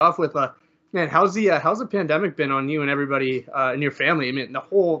Off with man, how's the pandemic been on you and everybody in your family? I mean, the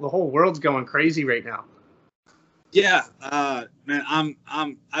whole world's going crazy right now. Yeah, man,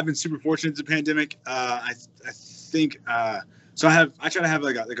 I've been super fortunate in the pandemic. I think so. I try to have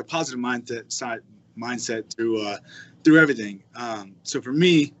like a positive mindset through everything. So for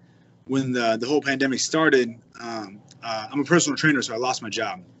me, when the whole pandemic started, I'm a personal trainer, so I lost my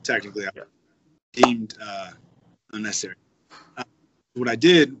job. Technically, I deemed unnecessary. What I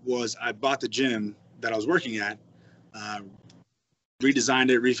did was I bought the gym that I was working at, redesigned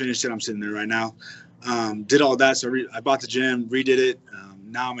it, refinished it. I'm sitting there right now. Did all that. So I bought the gym, redid it.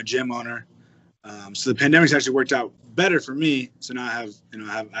 Now I'm a gym owner. So the pandemic's actually worked out better for me. So now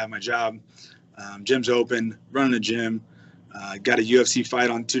I have my job. Gym's open, running a gym. Got a UFC fight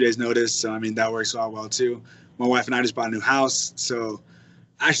on 2 days' notice. So I mean that works out well too. My wife and I just bought a new house. So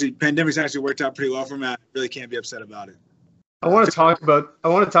actually, pandemic's actually worked out pretty well for me. I really can't be upset about it. I want to talk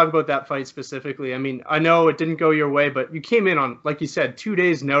about that fight specifically. I mean, I know it didn't go your way, but you came in on, like you said, 2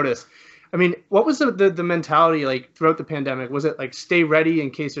 days notice. I mean, what was the mentality like throughout the pandemic? Was it like stay ready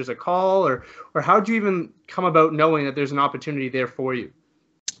in case there's a call, or how'd you even come about knowing that there's an opportunity there for you?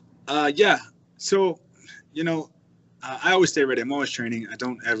 Yeah. So, I always stay ready. I'm always training. I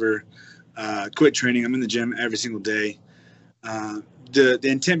don't ever quit training. I'm in the gym every single day. The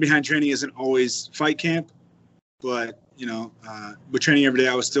intent behind training isn't always fight camp, but with training every day,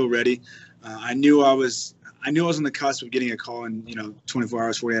 I was still ready. I knew I was on the cusp of getting a call in 24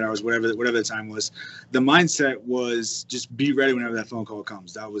 hours, 48 hours, whatever the time was. The mindset was just be ready whenever that phone call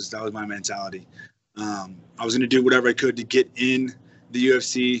comes. That was my mentality. I was going to do whatever I could to get in the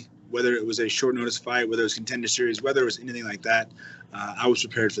UFC, whether it was a short notice fight, whether it was Contender Series, whether it was anything like that. I was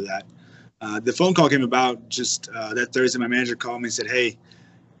prepared for that. The phone call came about just that Thursday. My manager called me and said, "Hey,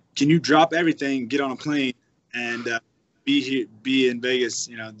 can you drop everything, get on a plane, and be in Vegas?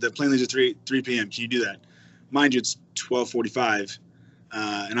 The plane leaves at 3 p.m. Can you do that?" Mind you, it's 12:45,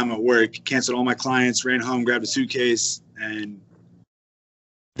 and I'm at work. Canceled all my clients, ran home, grabbed a suitcase, and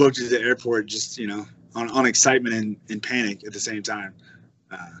booked to the airport. Just on excitement and panic at the same time.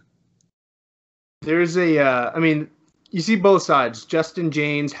 There's I mean, you see both sides. Justin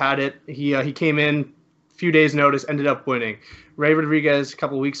James had it. He came in a few days notice, ended up winning. Ray Rodriguez a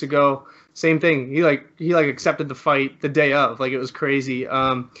couple of weeks ago, same thing. He accepted the fight the day of. Like, it was crazy.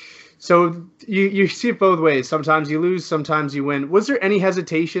 So you see it both ways. Sometimes you lose, sometimes you win. Was there any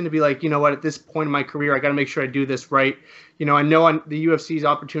hesitation to be like, you know what, at this point in my career, I got to make sure I do this right? I know the UFC's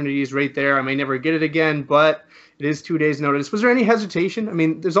opportunity is right there. I may never get it again, but it is 2 days notice. Was there any hesitation? I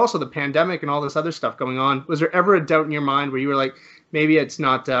mean, there's also the pandemic and all this other stuff going on. Was there ever a doubt in your mind where you were like, maybe it's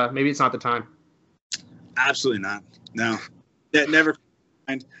not the time? Absolutely not. No, that never.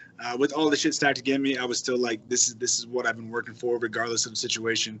 With all the shit stacked against me, I was still like, this is what I've been working for, regardless of the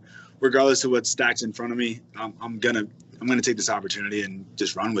situation, regardless of what's stacked in front of me. I'm gonna take this opportunity and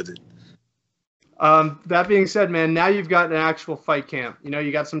just run with it. That being said, man, now you've got an actual fight camp.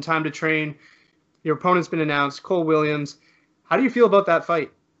 You got some time to train. Your opponent's been announced, Cole Williams. How do you feel about that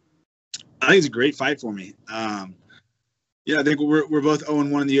fight? I think it's a great fight for me. I think we're both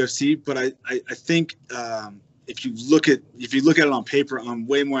 0-1 in the UFC, but I think if you look at it on paper, I'm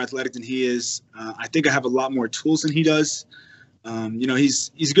way more athletic than he is. I think I have a lot more tools than he does.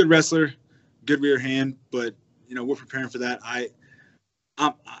 He's a good wrestler, good rear hand, but we're preparing for that. I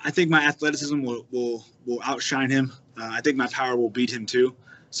think my athleticism will outshine him. I think my power will beat him too.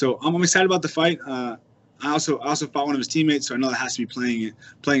 So I'm excited about the fight. I also fought one of his teammates, so I know that has to be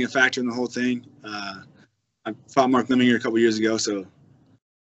playing a factor in the whole thing. I fought Mark Lemminger a couple years ago, so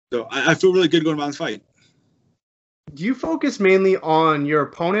I feel really good going about the fight. Do you focus mainly on your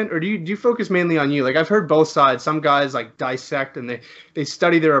opponent, or do you focus mainly on you? Like, I've heard both sides. Some guys like dissect and they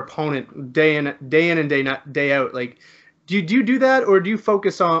study their opponent day in and day out. Like, do you do that, or do you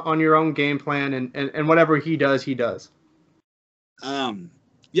focus on your own game plan and whatever he does, he does?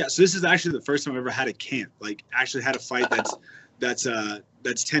 Yeah, so this is actually the first time I've ever had a camp. Like, actually had a fight that's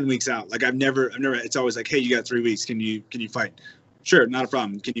 10 weeks out. Like, I've never. It's always like, hey, you got 3 weeks. Can you fight? Sure, not a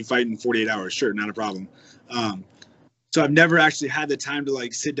problem. Can you fight in 48 hours? Sure, not a problem. So I've never actually had the time to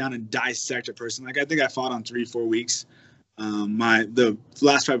like sit down and dissect a person. Like, I think I fought on 3-4 weeks. The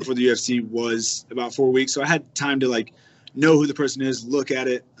last fight before the UFC was about 4 weeks, so I had time to like know who the person is, look at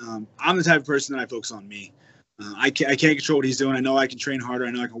it. I'm the type of person that I focus on me. I can't control what he's doing. I know I can train harder.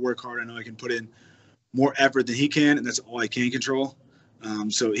 I know I can work harder. I know I can put in more effort than he can, and that's all I can control.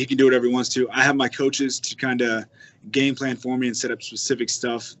 So he can do whatever he wants to. I have my coaches to kind of game plan for me and set up specific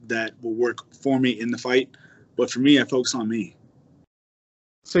stuff that will work for me in the fight. But for me, I focus on me.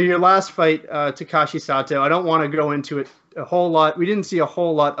 So your last fight, Takashi Sato, I don't want to go into it a whole lot. We didn't see a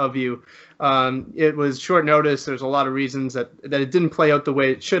whole lot of you. It was short notice. There's a lot of reasons that it didn't play out the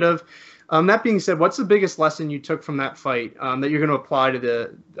way it should have. That being said, what's the biggest lesson you took from that fight that you're going to apply to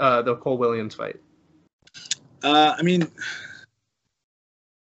the Cole Williams fight? I mean,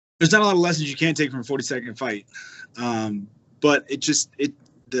 there's not a lot of lessons you can't take from a 40-second fight, but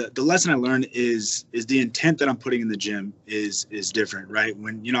the lesson I learned is the intent that I'm putting in the gym is different, right?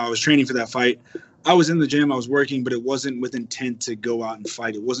 When I was training for that fight, I was in the gym, I was working, but it wasn't with intent to go out and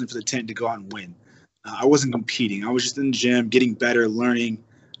fight. It wasn't for the intent to go out and win. I wasn't competing. I was just in the gym, getting better, learning,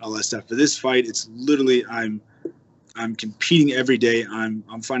 all that stuff. For this fight, it's literally I'm competing every day. I'm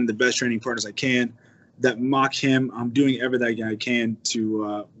finding the best training partners I can that mock him. I'm doing everything I can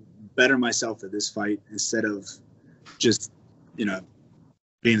to better myself for this fight instead of just being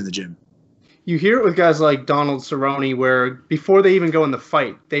in the gym. You hear it with guys like Donald Cerrone, where before they even go in the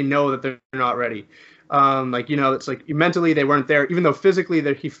fight, they know that they're not ready. It's like mentally they weren't there, even though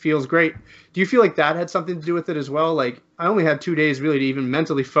physically he feels great. Do you feel like that had something to do with it as well? Like, I only had 2 days really to even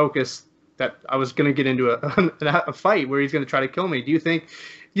mentally focus that I was going to get into a fight where he's going to try to kill me. Do you think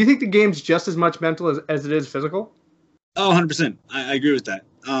the game's just as much mental as it is physical? Oh, 100%. I agree with that.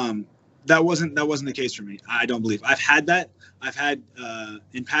 That wasn't the case for me. I don't believe. I've had that. I've had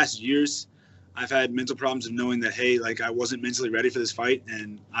in past years, I've had mental problems of knowing that, hey, like I wasn't mentally ready for this fight,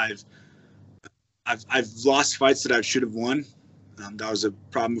 and I've lost fights that I should have won. That was a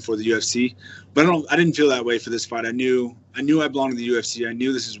problem before the UFC, but I didn't feel that way for this fight. I knew I belonged in the UFC. I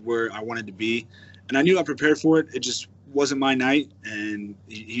knew this is where I wanted to be, and I knew I prepared for it. It just wasn't my night, and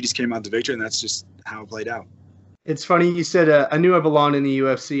he just came out the victor, and that's just how it played out. It's funny you said I knew I belonged in the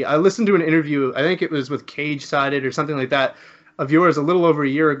UFC. I listened to an interview, I think it was with Cage Sided or something like that, of yours a little over a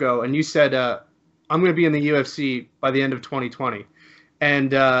year ago, and you said, I'm going to be in the UFC by the end of 2020.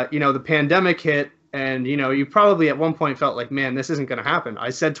 And, the pandemic hit, and, you probably at one point felt like, man, this isn't going to happen. I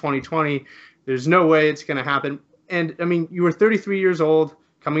said 2020. There's no way it's going to happen. And, I mean, you were 33 years old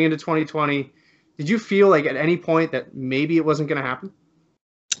coming into 2020. Did you feel like at any point that maybe it wasn't going to happen?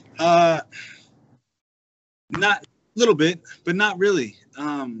 Not a little bit, but not really.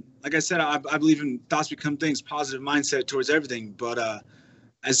 Like I said, I believe in thoughts become things, positive mindset towards everything. But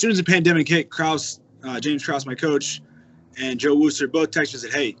as soon as the pandemic hit, James Krause, my coach, and Joe Wooster both texted and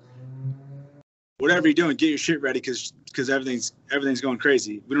said, hey, whatever you're doing, get your shit ready because everything's going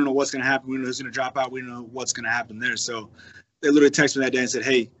crazy. We don't know what's going to happen. We don't know who's going to drop out. We don't know what's going to happen there. So they literally texted me that day and said,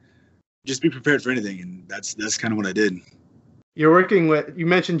 hey, just be prepared for anything. And that's kind of what I did. You're working with, you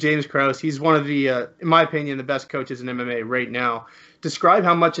mentioned James Krause. He's one of the, in my opinion, the best coaches in MMA right now. Describe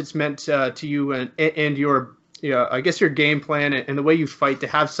how much it's meant to you and your, I guess your game plan and the way you fight to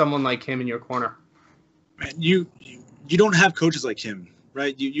have someone like him in your corner. Man, you don't have coaches like him,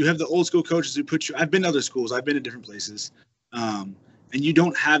 right? You have the old school coaches who put you. I've been to other schools. I've been to different places, and you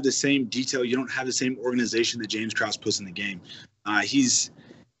don't have the same detail. You don't have the same organization that James Krause puts in the game.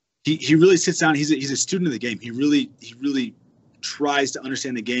 He really sits down. He's a student of the game. He really tries to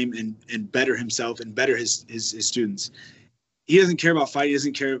understand the game and better himself and better his students. He doesn't care about fighting. He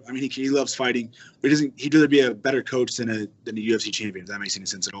doesn't care. I mean, he loves fighting, but he'd rather be a better coach than a UFC champion, if that makes any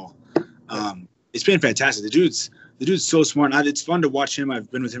sense at all. It's been fantastic. The dude's so smart. It's fun to watch him. I've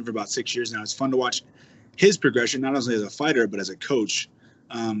been with him for about 6 years now. It's fun to watch his progression, not only as a fighter, but as a coach.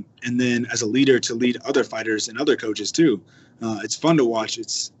 And then as a leader to lead other fighters and other coaches too. It's fun to watch.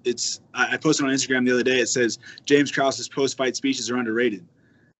 I posted on Instagram the other day. It says James Krause's post-fight speeches are underrated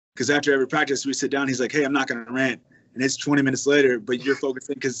because after every practice we sit down, he's like, hey, I'm not going to rant. And it's 20 minutes later, but you're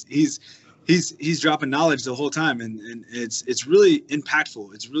focusing because he's dropping knowledge the whole time. And it's really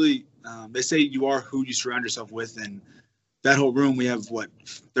impactful. It's really, they say you are who you surround yourself with. And that whole room, we have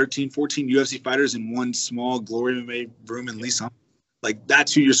 13, 14 UFC fighters in one small Glory MMA room in Lee Summit. Like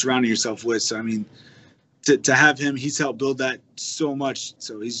that's who you're surrounding yourself with. So, I mean, to have him, he's helped build that so much.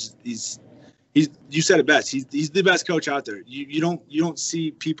 So he's you said it best. He's the best coach out there. You don't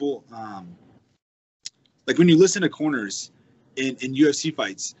see people like when you listen to corners in UFC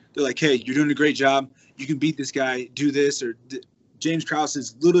fights, they're like, hey, you're doing a great job. You can beat this guy, do this. Or James Krause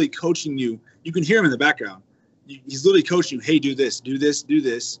is literally coaching you. You can hear him in the background. He's literally coaching you. Hey, do this, do this, do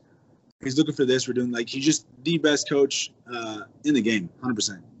this. He's looking for this. We're doing he's just the best coach in the game,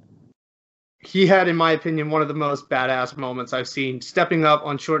 100%. He had, in my opinion, one of the most badass moments I've seen, stepping up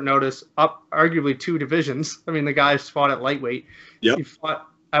on short notice, up arguably 2 divisions. I mean, the guy fought at lightweight. Yep. He fought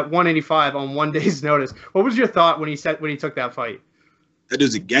at 185 on 1 day's notice. What was your thought when he took that fight? That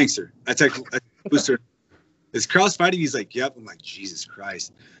dude's a gangster. I Booster, is Krause fighting? He's like, yep. I'm like, Jesus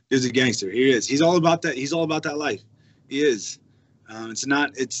Christ. Dude's a gangster. He is. He's all about that. He's all about that life. He is. It's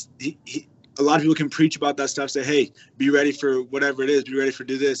not. It's a lot of people can preach about that stuff. Say, hey, be ready for whatever it is. Be ready for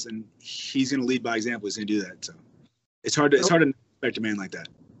do this, and he's going to lead by example. He's going to do that. So it's hard to respect a man like that.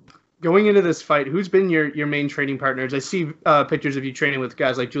 Going into this fight, who's been your main training partners? I see pictures of you training with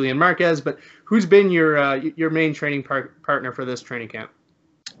guys like Julian Marquez, but who's been your main training partner for this training camp?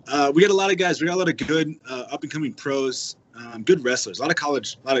 We got a lot of guys. We got a lot of good up and coming pros, good wrestlers. A lot of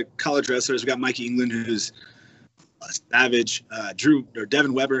college wrestlers. We got Mikey England, who's savage.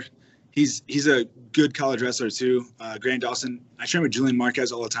 Devin Weber, he's a good college wrestler too. Grant Dawson. I train with Julian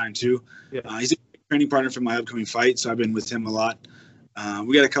Marquez all the time too. Yeah. He's a training partner for my upcoming fight, so I've been with him a lot.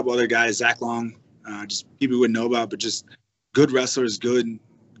 We got a couple other guys, Zach Long, just people we wouldn't know about, but just good wrestlers, good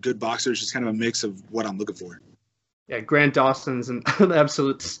boxers, just kind of a mix of what I'm looking for. Yeah, Grant Dawson's an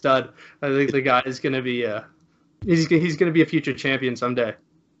absolute stud. I think the guy is going to be he's going to be a future champion someday.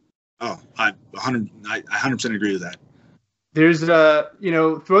 Oh, I 100% agree with that. There's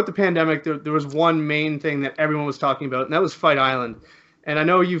throughout the pandemic there was one main thing that everyone was talking about, and that was Fight Island. And I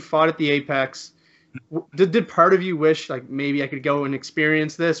know you fought at the Apex. Did part of you wish like maybe I could go and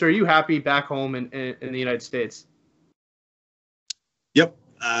experience this, or are you happy back home in the United States? Yep.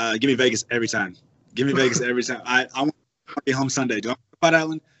 Give me Vegas every time. Give me Vegas every time. I want to be home Sunday. Do I want to Fight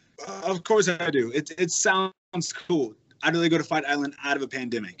Island? Of course I do. It sounds cool. I'd really go to Fight Island out of a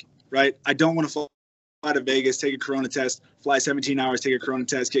pandemic, right? I don't want to fly to Vegas, take a corona test, fly 17 hours, take a corona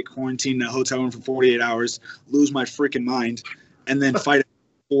test, get quarantined in a hotel room for 48 hours, lose my freaking mind, and then fight at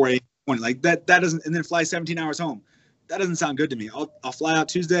 4 a.m. Like that doesn't, and then fly 17 hours home. That doesn't sound good to me. I'll fly out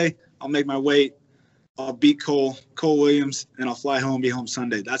Tuesday. I'll make my weight. I'll beat Cole Williams, and I'll fly home, be home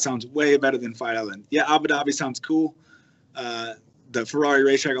Sunday. That sounds way better than Fight Island. Yeah, Abu Dhabi sounds cool. The Ferrari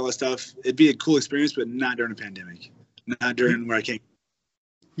racetrack, all that stuff. It'd be a cool experience, but not during a pandemic. Not during where I can't.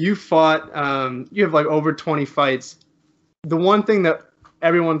 You fought. You have like over 20 fights. The one thing that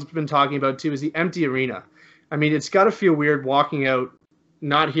everyone's been talking about too is the empty arena. I mean, it's got to feel weird walking out,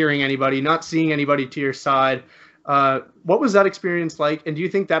 not hearing anybody, not seeing anybody to your side. What was that experience like? And do you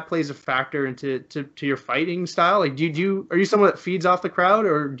think that plays a factor into your fighting style? Like, are you someone that feeds off the crowd,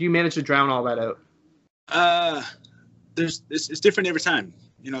 or do you manage to drown all that out? It's different every time.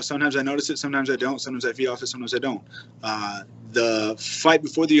 Sometimes I notice it, sometimes I don't. Sometimes I feed off it, sometimes I don't. The fight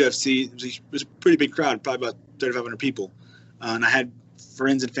before the UFC was a pretty big crowd, probably about 3,500 people, and I had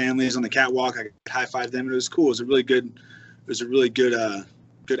friends and families on the catwalk. I could high five them, and it was cool. It was a really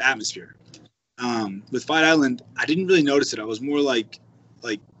good atmosphere. With Fight Island, I didn't really notice it. I was more like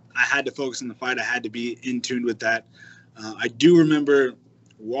I had to focus on the fight. I had to be in tune with that. I do remember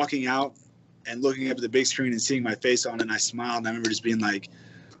walking out and looking up at the big screen and seeing my face on it, and I smiled. And I remember just being like,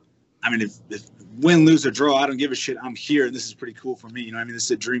 I mean, if win, lose, or draw, I don't give a shit. I'm here, and this is pretty cool for me. This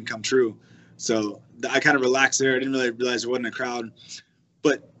is a dream come true. So I kind of relaxed there. I didn't really realize there wasn't a crowd.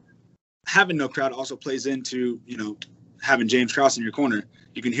 But having no crowd also plays into, having James Krause in your corner.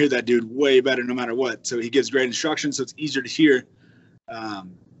 You can hear that dude way better no matter what. So he gives great instructions, so it's easier to hear.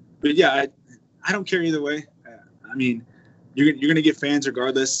 But yeah, I don't care either way. You're going to get fans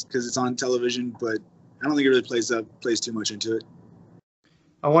regardless because it's on television, but I don't think it really plays too much into it.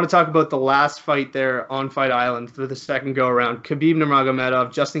 I want to talk about the last fight there on Fight Island for the second go-around. Khabib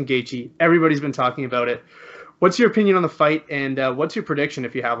Nurmagomedov, Justin Gaethje. Everybody's been talking about it. What's your opinion on the fight, and what's your prediction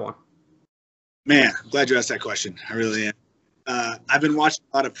if you have one? Man, I'm glad you asked that question. I really am. I've been watching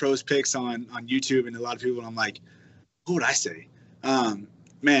a lot of pros picks on YouTube and a lot of people, and I'm like, what would I say?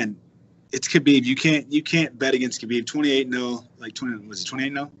 Man, it's Khabib. You can't bet against Khabib. 28-0, like 20, was it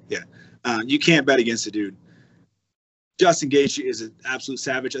 28-0? Yeah. You can't bet against the dude. Justin Gaethje is an absolute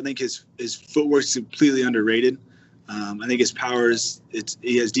savage. I think his footwork is completely underrated. I think his power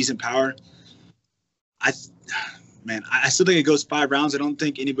he has decent power. I still think it goes 5 rounds. I don't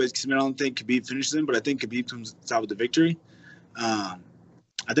think Khabib finishes him, but I think Khabib comes out with the victory. I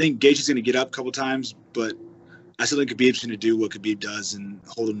think Gaethje's going to get up a couple times, but I still think Khabib's going to do what Khabib does and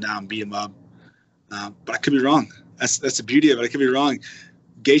hold him down, beat him up. But I could be wrong. That's the beauty of it. I could be wrong.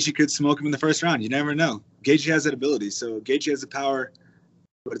 Gaethje could smoke him in the first round. You never know. Gaethje has that ability. So Gaethje has the power,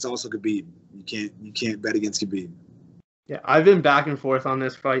 but it's also Khabib. You can't bet against Khabib. Yeah, I've been back and forth on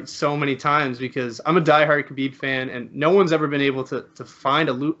this fight so many times because I'm a diehard Khabib fan, and no one's ever been able to find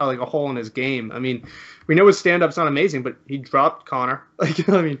a hole in his game. I mean, we know his stand-up's not amazing, but he dropped Conor.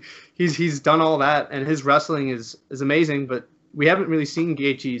 He's done all that, and his wrestling is amazing. But we haven't really seen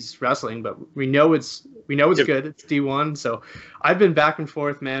Gaethje's wrestling, but we know it's good. It's D1, so I've been back and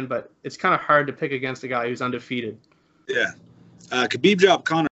forth, man. But it's kind of hard to pick against a guy who's undefeated. Yeah, Khabib dropped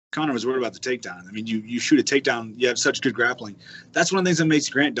Conor Conor was worried about the takedown. I mean, you shoot a takedown, you have such good grappling. That's one of the things that makes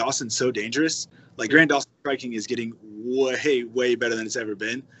Grant Dawson so dangerous. Like, Grant Dawson's striking is getting way better than it's ever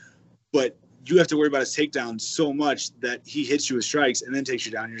been. But you have to worry about his takedown so much that he hits you with strikes and then takes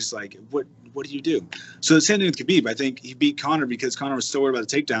you down. You're just like, what do you do? So the same thing with Khabib. I think he beat Conor because Conor was so worried about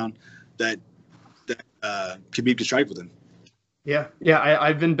the takedown that Khabib could strike with him. Yeah,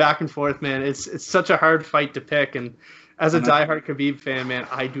 I've been back and forth, man. It's such a hard fight to pick, and as a diehard Khabib fan, man,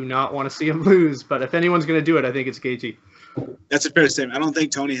 I do not want to see him lose. But if anyone's going to do it, I think it's Gaethje. That's a fair statement. I don't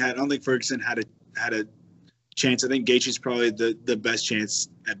think Ferguson had a chance. I think Gaethje's probably the best chance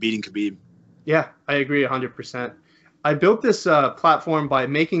at beating Khabib. Yeah, I agree 100%. I built this platform by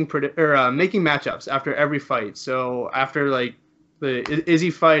making matchups after every fight. So after like the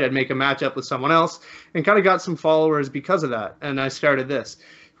Izzy fight, I'd make a matchup with someone else, and kind of got some followers because of that. And I started this.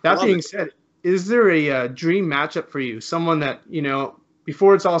 That being said, is there a dream matchup for you? Someone that, you know,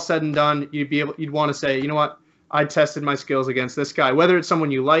 before it's all said and done, you'd want to say, you know what, I tested my skills against this guy, whether it's someone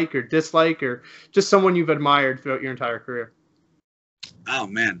you like or dislike or just someone you've admired throughout your entire career. Oh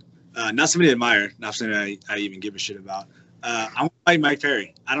man, not somebody I admire, not somebody I even give a shit about. I want to fight Mike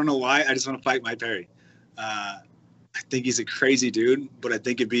Perry. I don't know why. I just want to fight Mike Perry. I think he's a crazy dude, but I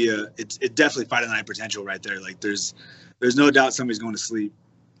think it's definitely fight of the night potential right there. Like there's no doubt somebody's going to sleep.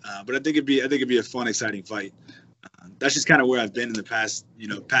 But I think it'd be a fun, exciting fight. That's just kind of where I've been in the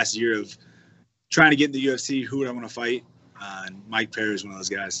past year of trying to get in the UFC. Who would I want to fight? And Mike Perry is one of those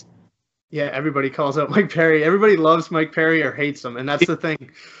guys. Yeah, everybody calls out Mike Perry. Everybody loves Mike Perry or hates him, and that's the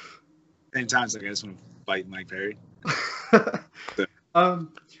thing. Same time, so I just want to fight Mike Perry.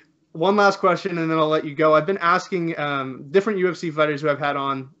 One last question, and then I'll let you go. I've been asking different UFC fighters who I've had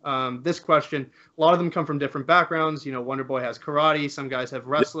on this question. A lot of them come from different backgrounds. You know, Wonder Boy has karate. Some guys have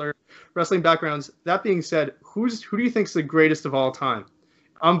wrestling backgrounds. That being said, who do you think is the greatest of all time?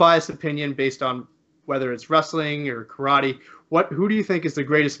 Unbiased opinion based on whether it's wrestling or karate. Who do you think is the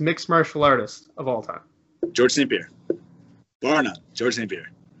greatest mixed martial artist of all time? George St. Pierre. Bar none. George St. Pierre.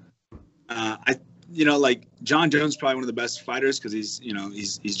 Like John Jones is probably one of the best fighters because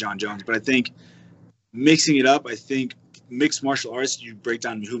he's John Jones. But I think mixing it up, I think mixed martial arts, you break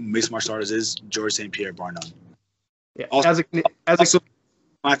down who mixed martial artist is, George St. Pierre, bar none. Yeah. Also,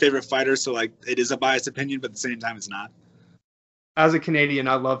 my favorite fighter, so like it is a biased opinion, but at the same time it's not. As a Canadian,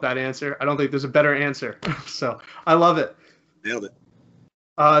 I love that answer. I don't think there's a better answer. So I love it. Nailed it.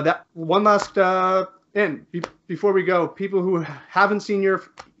 That one last before we go, people who haven't seen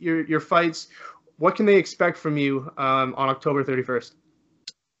your fights, what can they expect from you on October 31st?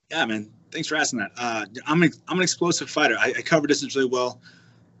 Yeah, man. Thanks for asking that. I'm an explosive fighter. I cover distance really well.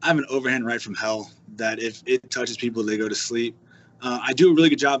 I have an overhand right from hell that if it touches people, they go to sleep. I do a really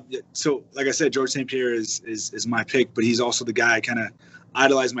good job. So, like I said, George St. Pierre is my pick, but he's also the guy I kind of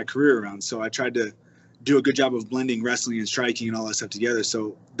idolized my career around. So I tried to do a good job of blending wrestling and striking and all that stuff together.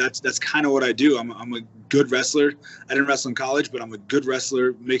 So that's kind of what I do. I'm a good wrestler. I didn't wrestle in college, but I'm a good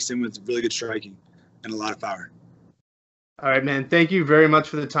wrestler mixed in with really good striking and a lot of power. All right, man. Thank you very much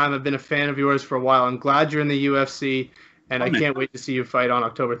for the time. I've been a fan of yours for a while. I'm glad you're in the UFC, and I can't wait to see you fight on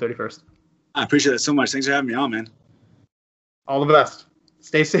October 31st. I appreciate that so much. Thanks for having me on, man. All the best.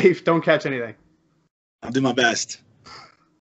 Stay safe. Don't catch anything. I'll do my best.